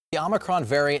The Omicron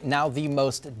variant, now the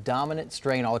most dominant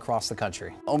strain all across the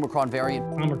country. Omicron variant.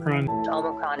 Omicron.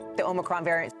 Omicron. The Omicron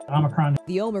variant. Omicron.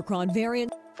 The Omicron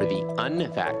variant. For the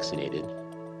unvaccinated,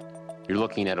 you're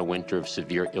looking at a winter of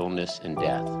severe illness and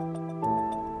death.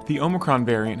 The Omicron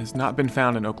variant has not been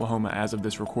found in Oklahoma as of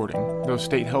this recording, though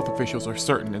state health officials are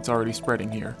certain it's already spreading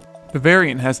here. The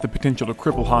variant has the potential to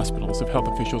cripple hospitals if health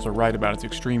officials are right about its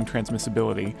extreme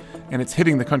transmissibility, and it's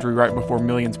hitting the country right before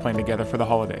millions plan to gather for the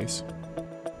holidays.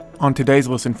 On today's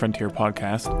Listen Frontier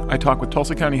podcast, I talk with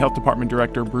Tulsa County Health Department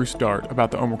Director Bruce Dart about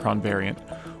the Omicron variant,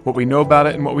 what we know about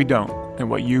it and what we don't,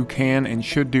 and what you can and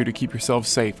should do to keep yourselves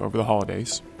safe over the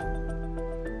holidays.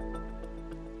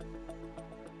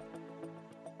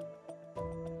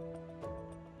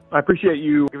 I appreciate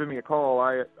you giving me a call.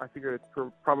 I figure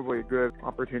it's probably a good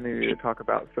opportunity to talk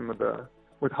about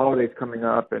with holidays coming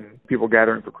up and people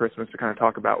gathering for Christmas, to kind of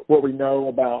talk about what we know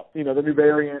about, the new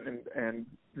variant and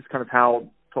just kind of how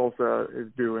Tulsa is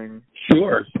doing.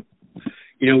 Sure.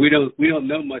 We don't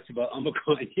know much about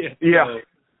Omicron yet. Yeah.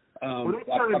 So, well, that's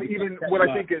kind of even what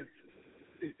I think is.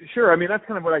 Sure. I mean, that's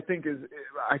kind of what I think is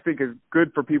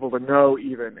good for people to know.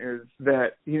 Even is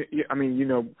that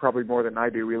probably more than I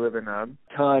do. We live in a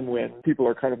time when people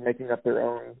are kind of making up their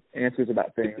own answers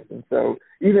about things, and so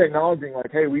even acknowledging like,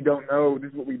 hey, we don't know.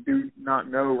 This is what we do not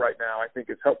know right now. I think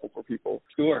is helpful for people.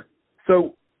 Sure.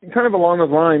 So, kind of along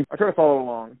those lines, I try to follow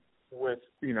along with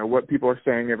what people are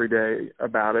saying every day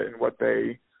about it and what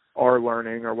they are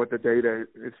learning or what the data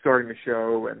is starting to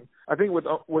show. And I think with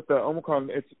the Omicron,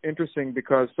 it's interesting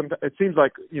because sometimes it seems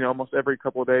like almost every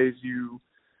couple of days you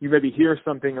maybe hear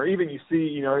something, or even you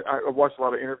see. I've watched a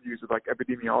lot of interviews with like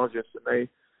epidemiologists, and they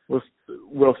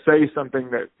will say something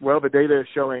that, well, the data is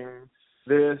showing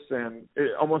this, and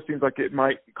it almost seems like it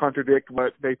might contradict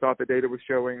what they thought the data was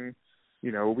showing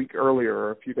a week earlier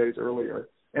or a few days earlier.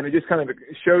 And it just kind of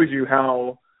shows you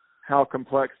how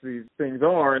complex these things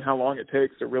are and how long it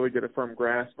takes to really get a firm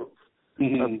grasp of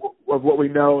what we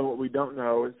know and what we don't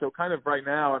know. And so kind of right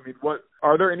now,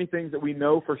 are there any things that we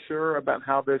know for sure about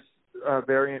how this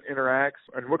variant interacts,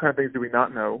 and what kind of things do we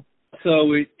not know?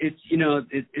 So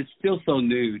it's still so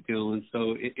new, Dylan.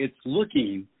 So it's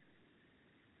looking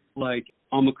like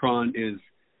Omicron is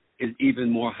even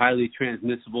more highly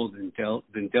transmissible than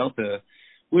Delta,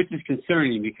 which is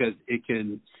concerning because it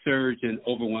can surge and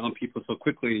overwhelm people so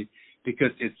quickly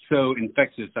because it's so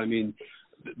infectious. I mean,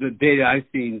 the data I've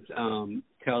seen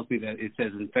tells me that it's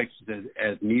as infectious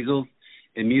as measles,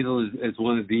 and measles is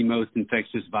one of the most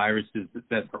infectious viruses that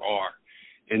there are,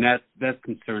 and that's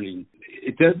concerning.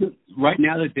 It doesn't right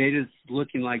now. The data is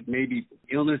looking like maybe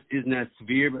illness isn't as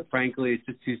severe, but frankly, it's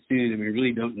just too soon, and we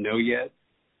really don't know yet.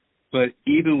 But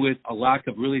even with a lack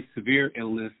of really severe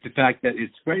illness, the fact that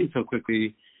it's spreading so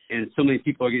quickly and so many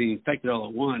people are getting infected all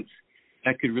at once,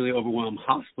 that could really overwhelm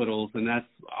hospitals, and that's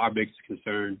our biggest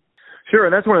concern. Sure,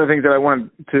 and that's one of the things that I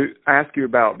wanted to ask you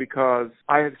about, because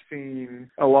I have seen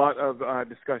a lot of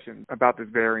discussion about this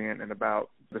variant and about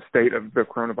the state of the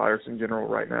coronavirus in general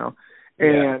right now.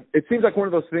 And It seems like one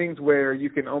of those things where you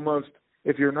can almost,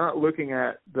 if you're not looking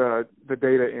at the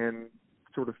data in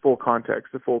sort of full context,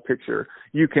 the full picture,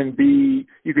 you can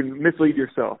mislead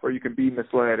yourself, or you can be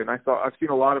misled. And I've seen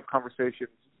a lot of conversations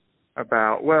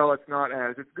about, well, it's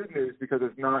good news because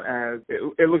it's not as,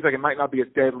 it looks like it might not be as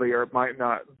deadly, or it might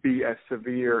not be as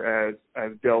severe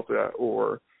as Delta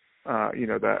or,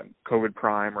 that COVID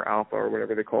Prime or Alpha or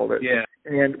whatever they called it. Yeah.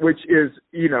 And which is,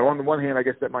 on the one hand, I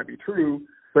guess that might be true,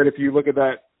 but if you look at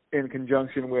that in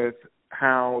conjunction with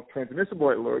how transmissible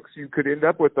it looks, you could end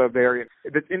up with a variant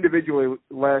that's individually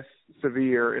less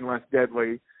severe and less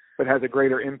deadly, but has a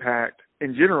greater impact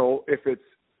in general if it's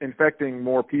infecting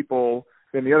more people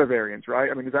than the other variants, right?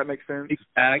 I mean, does that make sense?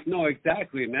 No,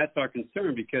 exactly, and that's our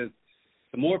concern, because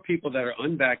the more people that are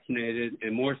unvaccinated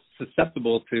and more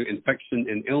susceptible to infection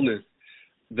and illness,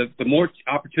 the more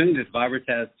opportunity this virus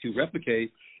has to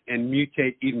replicate and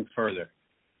mutate even further.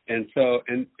 And so,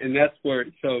 and that's where,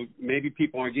 so maybe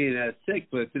people aren't getting as sick,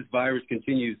 but if this virus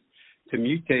continues to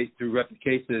mutate through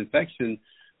replication and infection,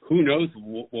 who knows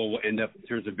what will end up in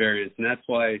terms of variants. And that's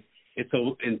why it's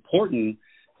so important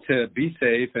to be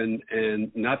safe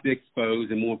and not be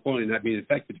exposed, and more importantly, not being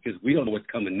infected, because we don't know what's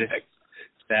coming next,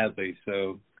 sadly.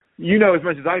 So, as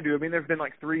much as I do, there's been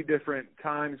like 3 different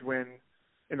times when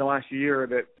in the last year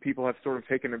that people have sort of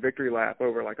taken a victory lap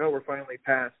over, like, oh, we're finally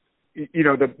past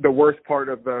the worst part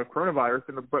of the coronavirus,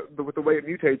 but with the way it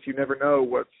mutates, you never know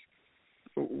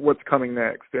what's coming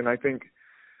next. And I think,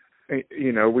 I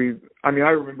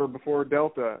remember before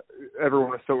Delta,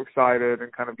 everyone was so excited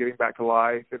and kind of getting back to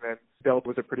life, and then Delta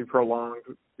was a pretty prolonged,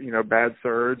 bad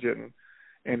surge, and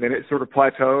and then it sort of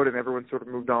plateaued and everyone sort of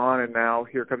moved on, and now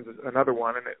here comes another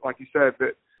one. And like you said,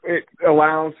 that it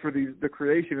allows for the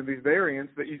creation of these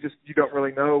variants that you don't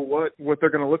really know what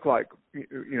they're going to look like,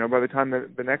 by the time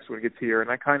the next one gets here. And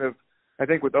I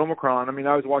think with Omicron, I mean,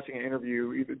 I was watching an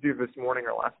interview either this morning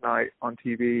or last night on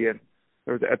TV, and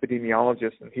there was an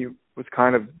epidemiologist, and he was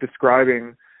kind of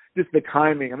describing just the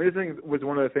timing. I mean, this thing was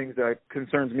one of the things that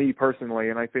concerns me personally,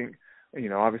 and I think,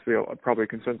 obviously it probably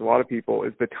concerns a lot of people,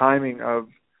 is the timing of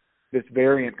this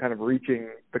variant kind of reaching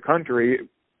the country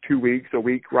 2 weeks, a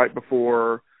week right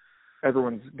before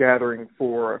everyone's gathering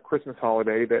for a Christmas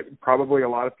holiday that probably a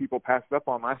lot of people passed up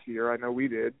on last year. I know we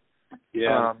did.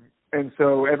 Yeah. And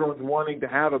so everyone's wanting to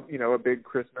have a big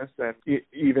Christmas, and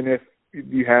even if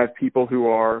you have people who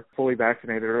are fully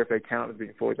vaccinated, or if they count as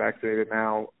being fully vaccinated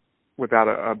now without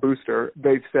a booster,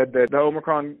 they've said that the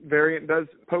Omicron variant does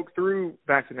poke through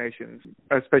vaccinations,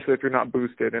 especially if you're not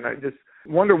boosted. And I just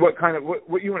wonder what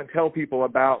you want to tell people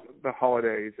about the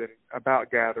holidays and about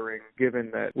gathering,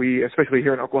 given that we, especially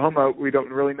here in Oklahoma, we don't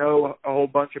really know a whole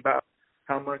bunch about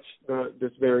how much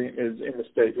this variant is in the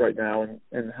state right now,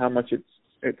 and how much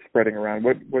it's spreading around.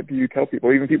 What do you tell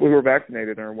people, even people who are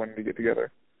vaccinated and are wanting to get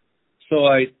together? So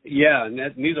and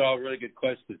these are all really good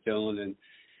questions, Dylan. And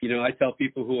I tell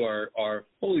people who are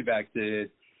fully vaccinated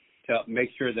to make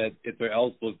sure that if they're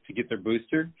eligible to get their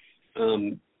booster,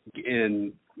 and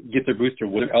get their booster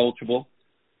when they're eligible.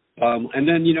 And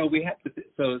then we have to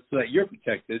so that you're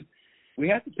protected. We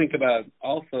have to think about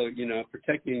also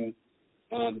protecting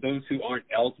those who aren't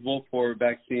eligible for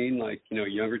vaccine, like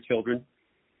younger children.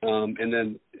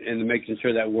 And making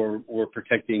sure that we're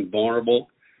protecting vulnerable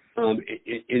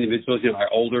individuals, our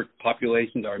older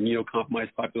populations, our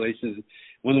immunocompromised populations.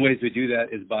 One of the ways we do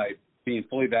that is by being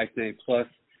fully vaccinated plus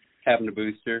having a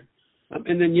booster.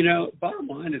 And then, bottom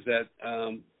line is that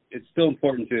it's still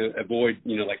important to avoid,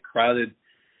 like crowded,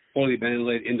 poorly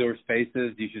ventilated indoor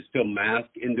spaces. You should still mask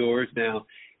indoors. Now,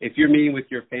 if you're meeting with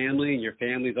your family and your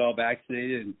family's all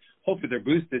vaccinated and hopefully they're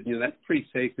boosted, that's pretty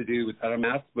safe to do without a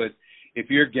mask. But if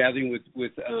you're gathering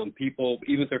with people,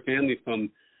 even with their family from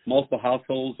multiple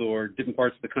households or different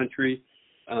parts of the country,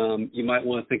 you might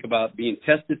want to think about being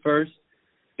tested first,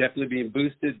 definitely being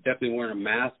boosted, definitely wearing a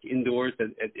mask indoors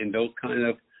in those kind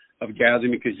of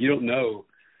gathering, because you don't know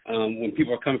when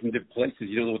people are coming from different places,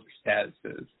 you don't know what their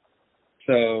status is.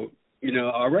 So,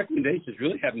 our recommendations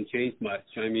really haven't changed much.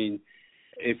 I mean,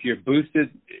 if you're boosted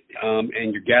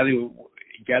and you're gathering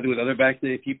with other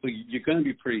vaccinated people, you're going to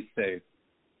be pretty safe.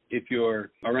 If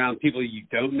you're around people you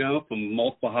don't know from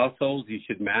multiple households, you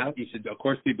should mask. You should, of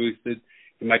course, be boosted.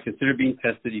 You might consider being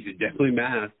tested. You should definitely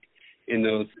mask in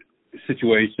those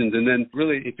situations. And then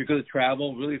really, if you're going to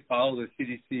travel, really follow the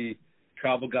CDC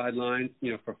travel guidelines.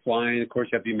 For flying, of course,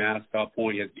 you have to be masked off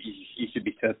point. You should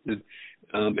be tested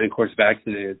and, of course,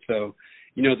 vaccinated. So,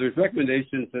 there's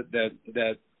recommendations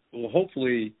that will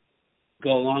hopefully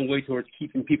go a long way towards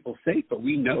keeping people safe, but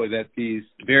we know that these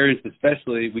variants,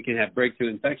 especially, we can have breakthrough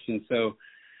infections. So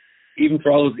even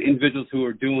for all those individuals who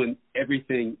are doing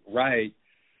everything right,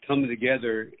 coming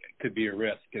together could be a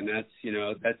risk. And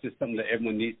that's just something that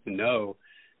everyone needs to know.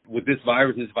 With this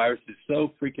virus is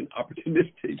so freaking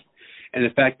opportunistic, and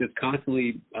the fact that it's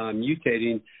constantly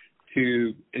mutating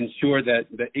to ensure that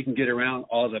it can get around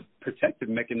all the protective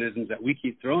mechanisms that we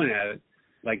keep throwing at it,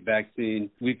 like vaccine.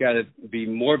 We've got to be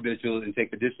more vigilant and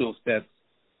take additional steps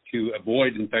to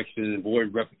avoid infection and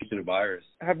avoid replication of virus.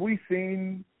 Have we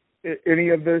seen any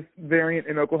of this variant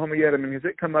in Oklahoma yet? I mean, has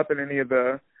it come up in any of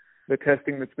the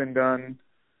testing that's been done,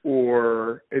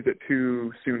 or is it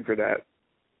too soon for that?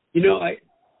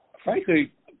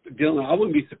 Frankly, Dylan, I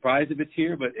wouldn't be surprised if it's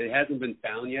here, but it hasn't been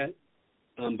found yet.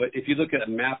 But if you look at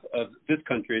a map of this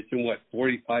country, it's in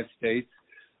 45 states.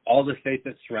 All the states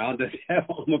that surround us have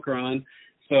Omicron.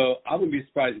 So I wouldn't be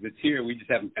surprised if it's here. We just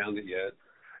haven't found it yet.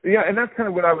 Yeah, and that's kind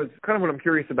of what I'm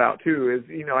curious about too. Is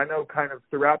I know kind of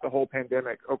throughout the whole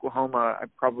pandemic, Oklahoma,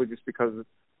 probably just because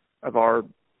of our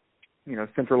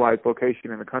centralized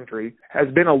location in the country, has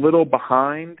been a little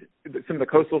behind some of the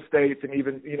coastal states, and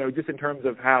even just in terms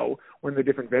of how when the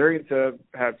different variants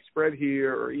have spread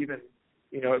here, or even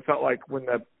it felt like when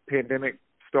the pandemic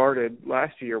started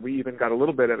last year, we even got a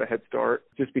little bit of a head start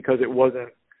just because it wasn't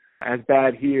as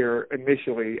bad here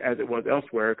initially as it was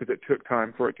elsewhere, because it took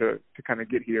time for it to kind of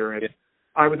get here. And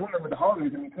I was wondering with the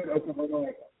holidays, could Oklahoma,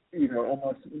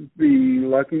 almost be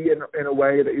lucky in a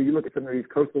way that you look at some of these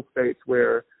coastal states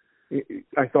where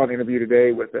I saw an interview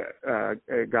today with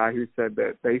a guy who said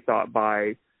that they thought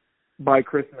by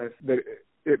Christmas that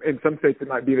in some states it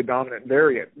might be the dominant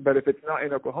variant, but if it's not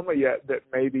in Oklahoma yet, that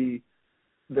maybe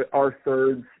our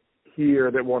surge here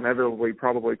that will inevitably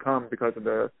probably come because of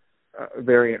the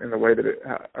variant in the way that it,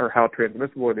 or how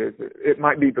transmissible it is. It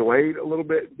might be delayed a little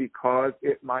bit because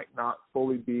it might not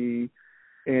fully be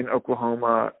in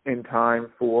Oklahoma in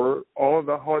time for all of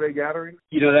the holiday gatherings.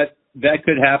 You know, that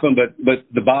could happen, but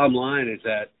the bottom line is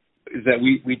that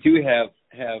we do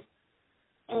have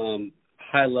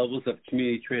high levels of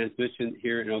community transmission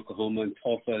here in Oklahoma and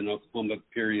Tulsa and Oklahoma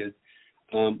period.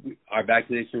 Our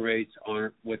vaccination rates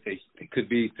aren't what they could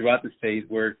be throughout the state.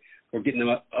 We're getting them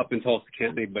up in Tulsa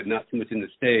County, but not so much in the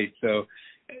state. So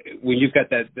when you've got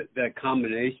that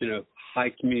combination of high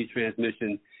community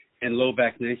transmission and low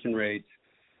vaccination rates,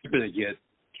 you're going to get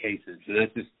cases,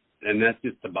 and that's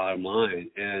just the bottom line.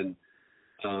 And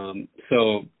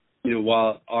so, you know,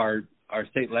 while our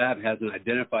state lab hasn't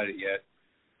identified it yet,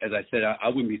 as I said, I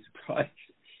wouldn't be surprised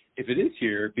if it is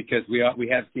here, because we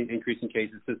have seen increasing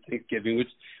cases since Thanksgiving, which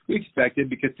we expected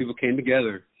because people came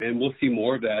together, and we'll see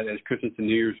more of that as Christmas and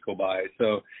New Year's go by.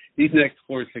 So these next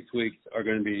 4 to 6 weeks are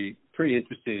going to be pretty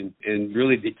interesting and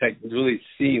really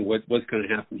seeing what's going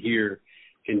to happen here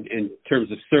in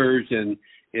terms of surge, and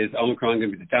is Omicron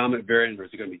going to be the dominant variant, or is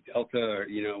it going to be Delta? Or,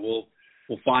 you know,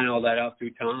 we'll find all that out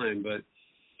through time. But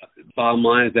bottom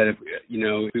line is that if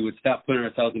we would stop putting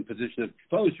ourselves in position of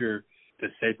exposure, the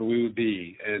safer we would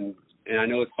be. And I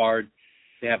know it's hard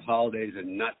to have holidays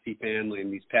and not see family,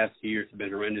 and these past few years have been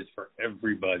horrendous for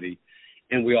everybody,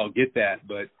 and we all get that.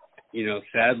 But, you know,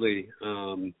 sadly,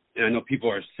 and I know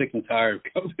people are sick and tired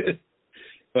of COVID,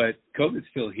 but COVID's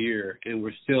still here, and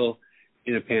we're still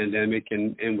in a pandemic,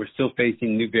 and we're still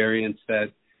facing new variants that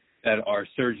are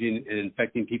surging and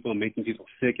infecting people and making people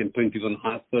sick and putting people in the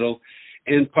hospital.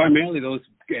 And primarily those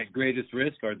at greatest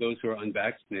risk are those who are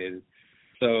unvaccinated.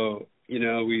 So, you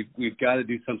know, we've got to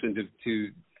do something to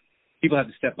people have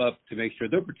to step up to make sure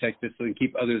they're protected so they can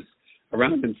keep others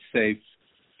around them safe.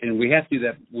 And we have to do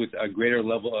that with a greater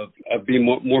level of being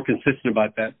more consistent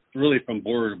about that, really from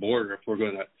border to border, if we're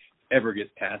going to ever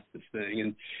get past this thing.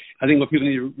 And I think what people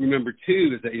need to remember,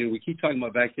 too, is that, you know, we keep talking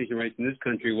about vaccination rates in this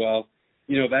country. Well,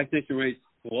 you know, vaccination rates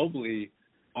globally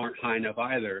aren't high enough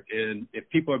either. And if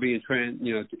people are being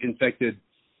infected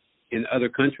in other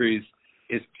countries,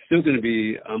 it's still going to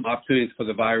be opportunities for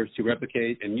the virus to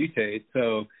replicate and mutate.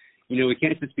 So, you know, we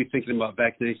can't just be thinking about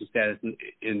vaccination status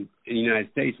in the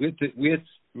United States. We have to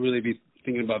really be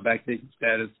thinking about vaccination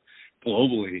status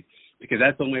globally, because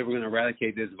that's the only way we're going to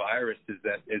eradicate this virus is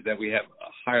that we have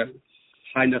a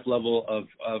high enough level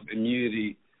of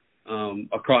immunity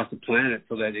across the planet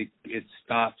so that it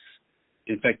stops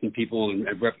infecting people and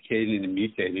replicating and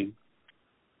mutating.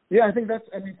 Yeah, I think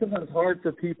sometimes hard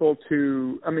for people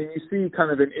to, you see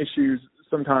kind of in issues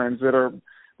sometimes that are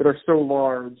so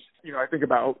large. You know, I think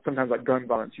about sometimes like gun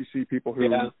violence. You see people who,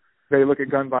 they look at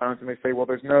gun violence and they say, well,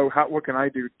 what can I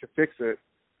do to fix it?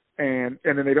 And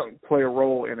then they don't play a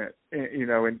role in it, you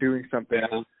know, in doing something.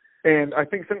 Yeah. And I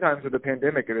think sometimes with the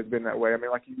pandemic it has been that way. I mean,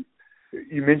 like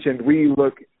you mentioned, we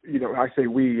look, you know, I say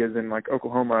we as in like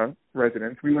Oklahoma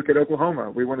residents, we look at Oklahoma.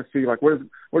 We want to see like what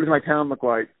does my town look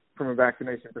like from a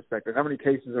vaccination perspective? How many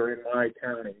cases are in my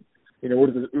county? You know,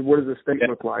 what does the state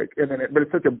look like? And then, but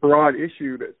it's such a broad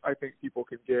issue that I think people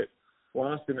can get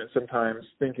lost in it sometimes,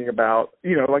 thinking about,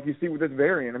 you know, like you see with this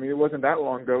variant. I mean, it wasn't that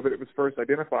long ago that it was first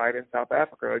identified in South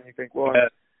Africa, and you think, well,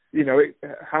 you know,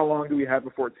 how long do we have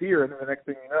before it's here? And then the next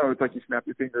thing you know, it's like you snap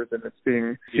your fingers and it's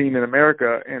being seen in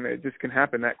America, and it just can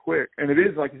happen that quick. And it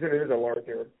is, like you said, it is a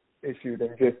larger issue than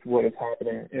just what is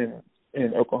happening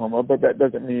in Oklahoma, but that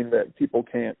doesn't mean that people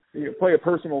can't, you know, play a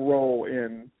personal role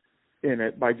in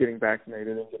it by getting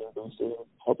vaccinated and getting boosted, and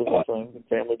helping their friends and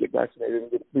family get vaccinated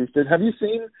and get boosted. Have you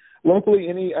seen locally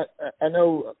any, I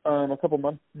know a couple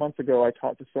months ago I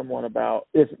talked to someone about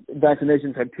if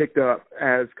vaccinations had picked up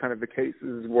as kind of the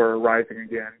cases were rising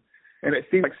again. And it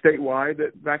seemed like statewide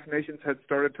that vaccinations had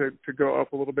started to go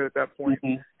up a little bit at that point.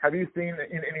 Mm-hmm. Have you seen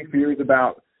any fears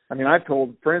about, I mean, I've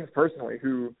told friends personally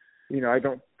who, you know, I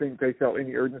don't think they felt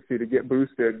any urgency to get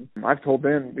boosted. I've told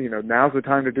them, you know, now's the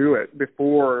time to do it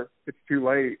before it's too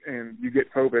late and you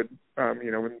get COVID,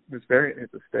 you know, when this variant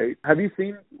hits the state. Have you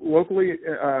seen locally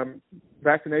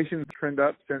vaccinations trend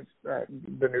up since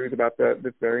the news about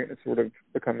this variant has sort of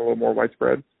become a little more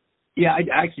widespread? Yeah, I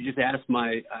actually just asked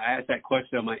that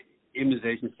question on my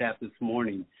immunization staff this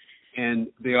morning, and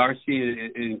they are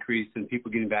seeing an increase in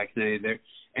people getting vaccinated there.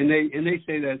 And they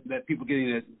say that people getting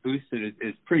it boosted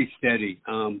is pretty steady.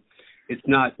 It's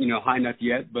not, you know, high enough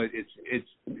yet, but it's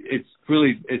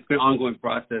been an ongoing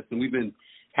process, and we've been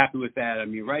happy with that. I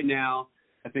mean, right now,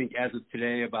 I think as of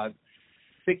today, about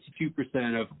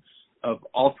 62% of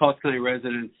all Tulsa County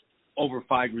residents over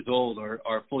 5 years old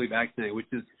are fully vaccinated, which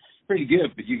is pretty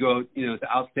good. But you go, to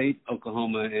outstate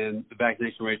Oklahoma, and the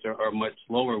vaccination rates are much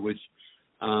lower, which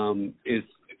is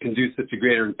conducive to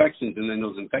greater infections, and then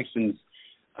those infections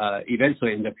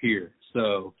eventually end up here.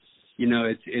 So,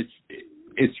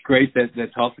 it's great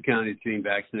that Tulsa County is getting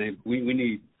vaccinated. We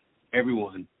need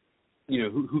everyone,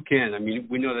 who can. I mean,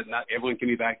 we know that not everyone can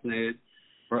be vaccinated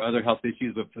for other health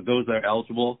issues, but for those that are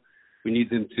eligible, we need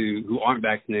them who aren't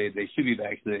vaccinated, they should be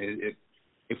vaccinated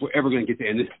if we're ever going to get to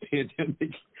end this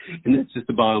pandemic. And that's just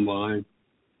the bottom line.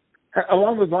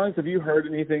 Along those lines, have you heard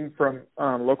anything from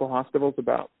local hospitals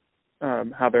about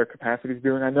how their capacity is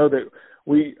doing? I know that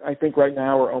I think right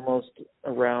now we're almost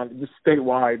around, just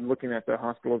statewide, looking at the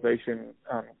hospitalization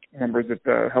numbers that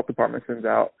the health department sends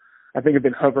out. I think have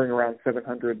been hovering around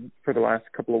 700 for the last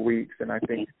couple of weeks, and I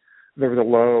think there was a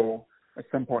low at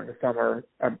some point in the summer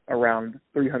around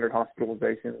 300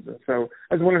 hospitalizations. And so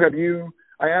I was wondering,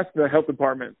 I asked the health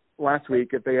department last week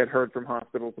if they had heard from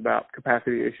hospitals about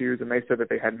capacity issues, and they said that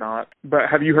they had not. But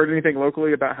have you heard anything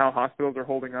locally about how hospitals are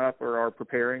holding up or are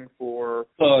preparing for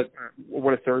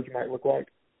what a surge might look like?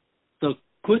 So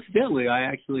coincidentally, I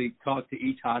actually talked to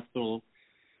each hospital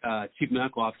chief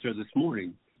medical officer this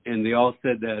morning, and they all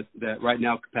said that right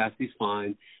now capacity is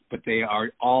fine, but they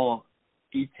are all,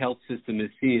 each health system is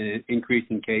seeing an increase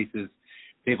in cases.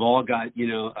 They've all got,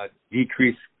 a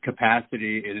decreased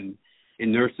capacity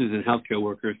in nurses and healthcare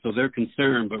workers, so they're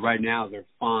concerned, but right now they're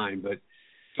fine, but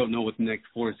don't know what the next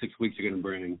 4 to 6 weeks are going to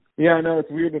bring. Yeah, I know.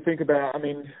 It's weird to think about. I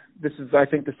mean, this is, I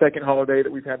think, the second holiday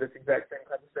that we've had this exact same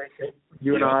conversation,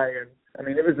 you and I. And I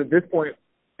mean, it was at this point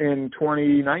in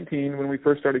 2019 when we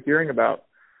first started hearing about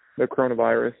the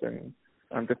coronavirus,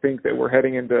 and to think that we're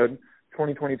heading into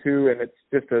 2022 and it's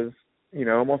just as,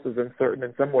 almost as uncertain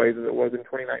in some ways as it was in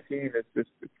 2019. It's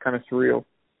kind of surreal.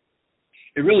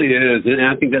 It really is, and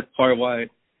I think that's part of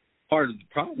the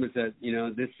problem is that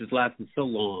this has lasted so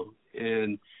long,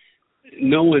 and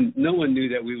no one knew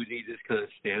that we would need this kind of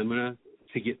stamina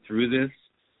to get through this,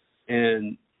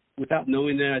 and without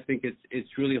knowing that, I think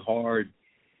it's really hard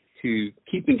to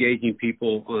keep engaging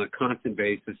people on a constant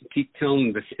basis, keep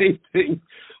telling them the same thing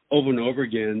over and over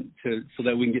again so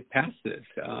that we can get past this.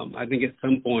 I think at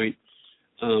some point,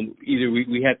 either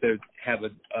we have to have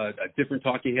a different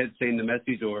talking head saying the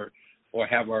message, or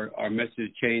have our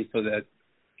message changed so that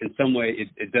in some way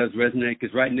it does resonate.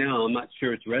 Because right now I'm not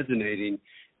sure it's resonating,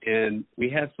 and we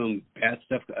have some bad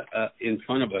stuff in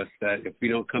front of us that if we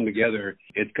don't come together,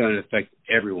 it's going to affect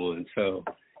everyone. So,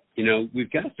 we've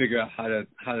got to figure out how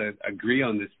to agree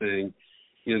on this thing.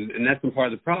 And that's been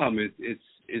part of the problem.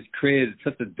 It's created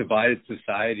such a divided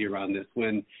society around this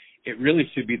when it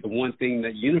really should be the one thing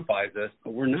that unifies us,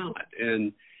 but we're not.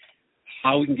 And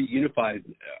how we can get unified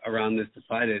around this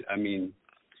decided, I mean,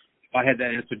 if I had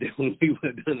that answer, Dylan, we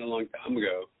would have done it a long time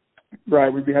ago. Right,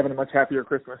 we'd be having a much happier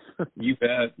Christmas. You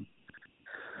bet.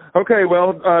 Okay,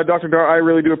 well, Dr. Dar, I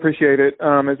really do appreciate it.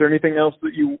 Is there anything else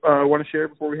that you want to share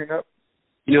before we hang up?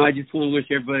 I just want to wish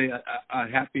everybody a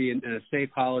happy and a safe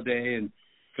holiday. And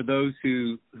for those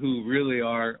who really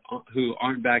who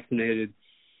aren't vaccinated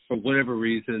for whatever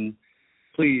reason,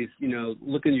 please,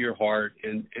 look into your heart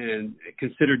and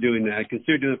consider doing that.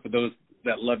 Consider doing it for those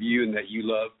that love you and that you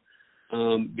love.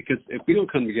 Because if we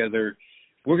don't come together,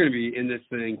 we're going to be in this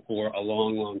thing for a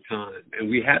long, long time. And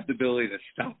we have the ability to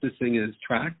stop this thing in its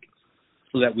track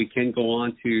so that we can go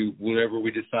on to whatever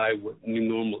we decide what new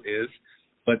normal is.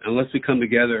 But unless we come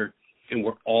together and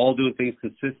we're all doing things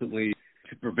consistently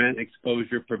to prevent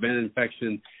exposure, prevent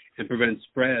infection, and prevent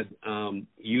spread,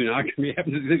 you and I are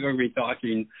going to be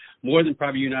talking more than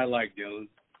probably you and I like, Dylan.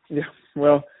 Yeah,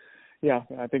 well, yeah,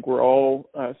 I think we're all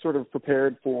sort of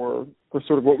prepared for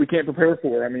sort of what we can't prepare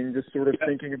for. I mean, just sort of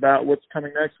thinking about what's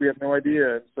coming next, we have no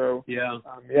idea. So,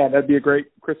 that'd be a great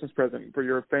Christmas present for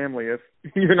your family if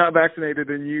you're not vaccinated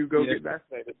and you go get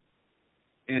vaccinated.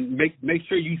 And make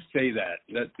sure you say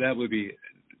that. That would be,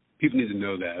 people need to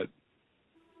know that.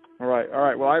 All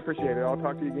right. Well, I appreciate it. I'll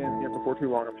talk to you again before too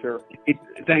long, I'm sure.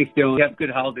 Thanks, Dylan. Have a good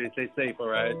holiday. Stay safe, all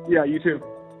right? Yeah, you too.